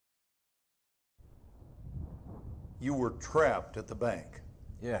You were trapped at the bank.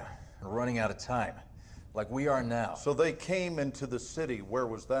 Yeah, and running out of time. Like we are now. So they came into the city. Where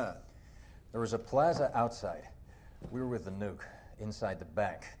was that? There was a plaza outside. We were with the nuke, inside the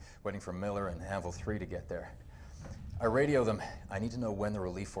bank, waiting for Miller and Anvil 3 to get there. I radio them. I need to know when the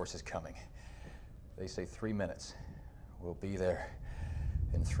relief force is coming. They say 3 minutes. We'll be there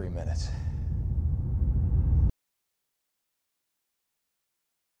in 3 minutes.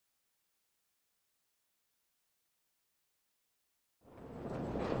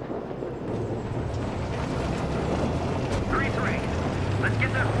 Let's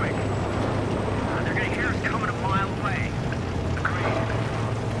get there quick. They're gonna hear us coming a mile away. Agreed.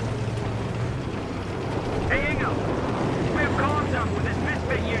 Hey, Ingo. We have comms up with this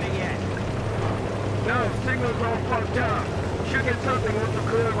misfit unit yet? No, signal's all fucked up. Should get something once we're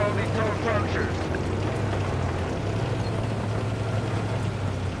clear of all these tall structures.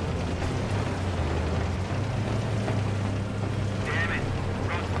 Damn it.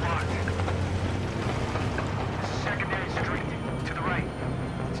 Road's blocked. This is secondary street. To the right.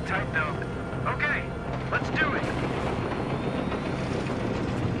 It's tight though. Okay, let's do it.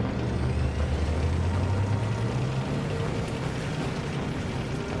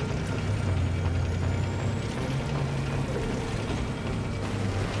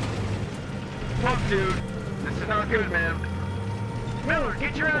 Fuck, dude. This is not good, man. Miller,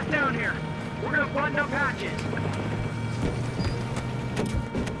 get your ass down here. We're gonna button up hatches.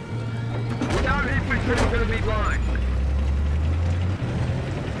 Without infantry, we're gonna be blind.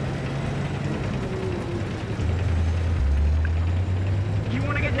 You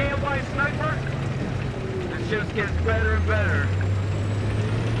wanna get nailed by a sniper? This just gets better and better.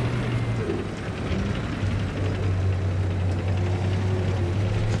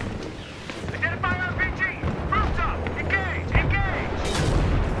 Identify RPG! Rooftop! Engage! Engage!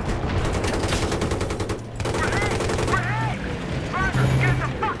 We're hit! Driver, get the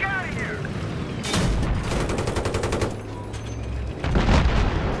fuck out of here!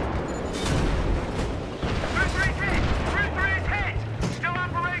 Route 3's hit! Route 3 is hit! Still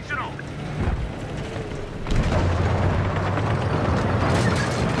operational!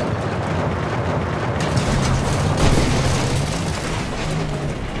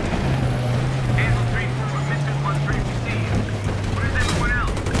 Handle 3-4, Mission 1-3 received. Where's everyone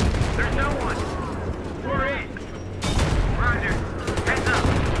else? There's no one. We're in. Roger. Heads up.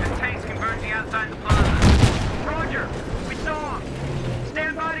 This tank's converging outside the plaza. Roger. We saw him.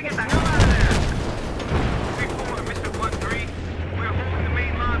 Stand by to get the hell out of there. 3-4, Mission 1-3. We're holding the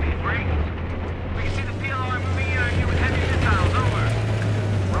main lobby. Break. We can see the PLR moving in on you with heavy missiles. Over.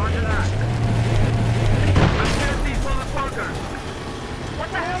 Roger that. Let's get these motherfuckers. What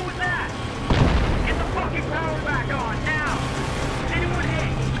the hell was that? Get the fucking power back on, now! Anyone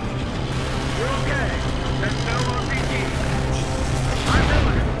hit? We're okay. There's no RPG. I'm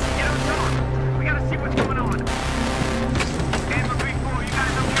Miller. Get on top. We gotta see what's going on. Handler 3-4, you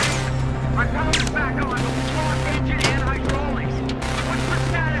guys okay? My power's back on, but we lost engine and hydraulics. What's the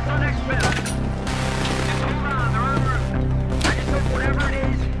status on X-Bell? Just hold on, they're en route. I just hope whatever it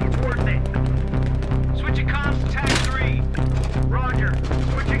is, it's worth it. Switching comms to Tag 3. Roger.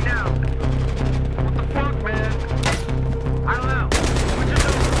 Switching now. What the fuck, man? I don't know. Switch is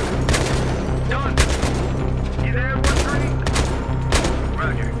over. Done. You there, 1-3?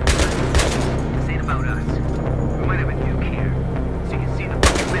 Roger. This ain't about us. We might have a nuke here, so you can see the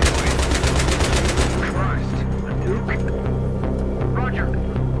fucking midway. Christ. A nuke? Roger.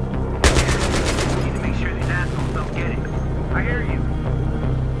 Need to make sure these assholes don't get it. I hear you.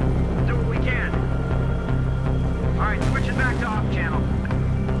 Do what we can. Alright, switching back to off channel.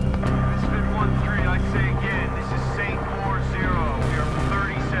 Misfit 1-3, I say again, this is Saint 4-0. We are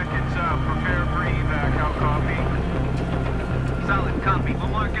 30 seconds out. Prepare for evac. How copy? Solid copy. We'll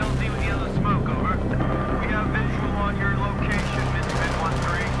mark LZ with yellow smoke, over. We have visual on your location, Misfit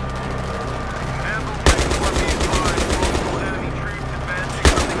 1-3. Anvil 3, be advised. Multiple enemy troops advancing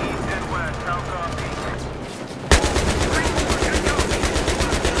from the east and west. How copy? 3-4, gonna go.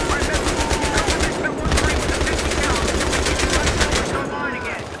 Remember, cover Misfit 1-3 with a 50 cal until we get you guys numbers online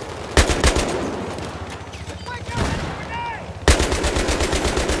again.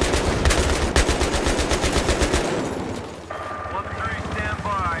 One three, stand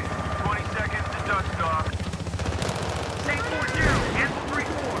by. 20 seconds to dust off. Saint 4-0, Anvil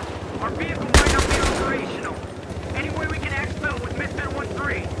 3-4. Our vehicle might not be operational. Any way we can expel with Misfit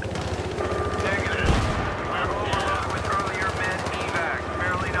 1-3? Negative. We're overloaded with earlier men evac.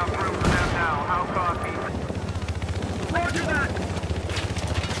 Barely enough room for them now. How copy? Roger that!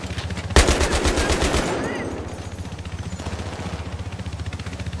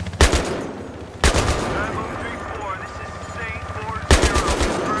 Anvil 3-4,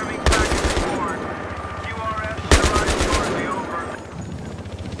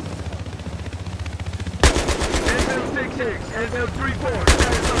 4.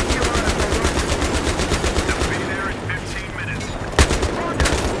 Status on Tijuana, over. They'll be there in 15 minutes.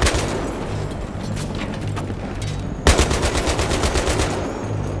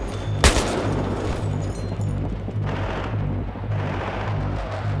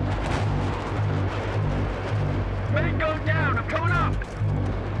 Bank going down. I'm coming up.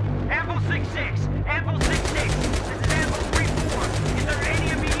 Amble 6-6. Amble 6-6. This is Amble 3-4. Is there any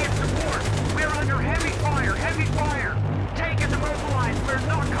immediate support? We're under heavy fire. Heavy fire. Tank is immobilized. We're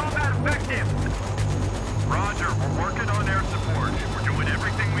not combat effective. Roger. We're working on air support. We're doing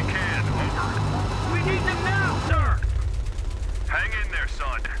everything we can. Over. We need them now, sir. Hang in there,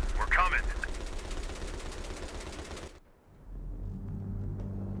 son. We're coming.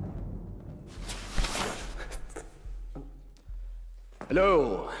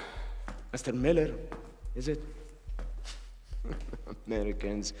 Hello, Mr. Miller, is it?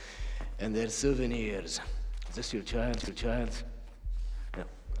 Americans and their souvenirs. Is this your child? Your child? Yeah,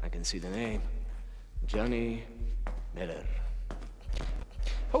 I can see the name. Johnny Miller.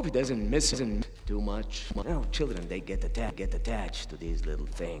 Hope he doesn't miss him too much. You know, children, they get attached to these little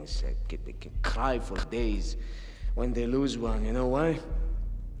things. They can cry for days when they lose one. You know why?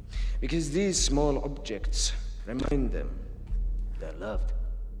 Because these small objects remind them they're loved.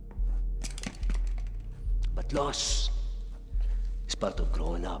 But loss is part of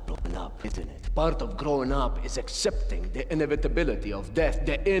growing up, isn't it? Part of growing up is accepting the inevitability of death,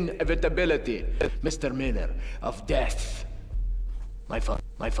 the inevitability, Mr. Miller, of death. My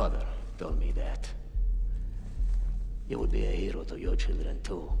father told me that. You will be a hero to your children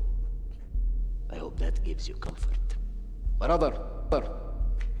too. I hope that gives you comfort. Brother.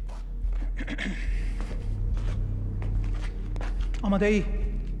 آماده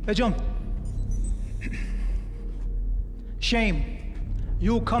بجم. Shame.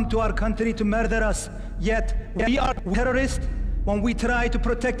 You come to our country to murder us, yet we are terrorists when we try to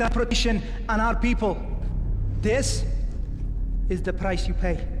protect our nation and our people. This is the price you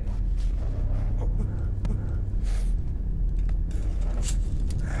pay.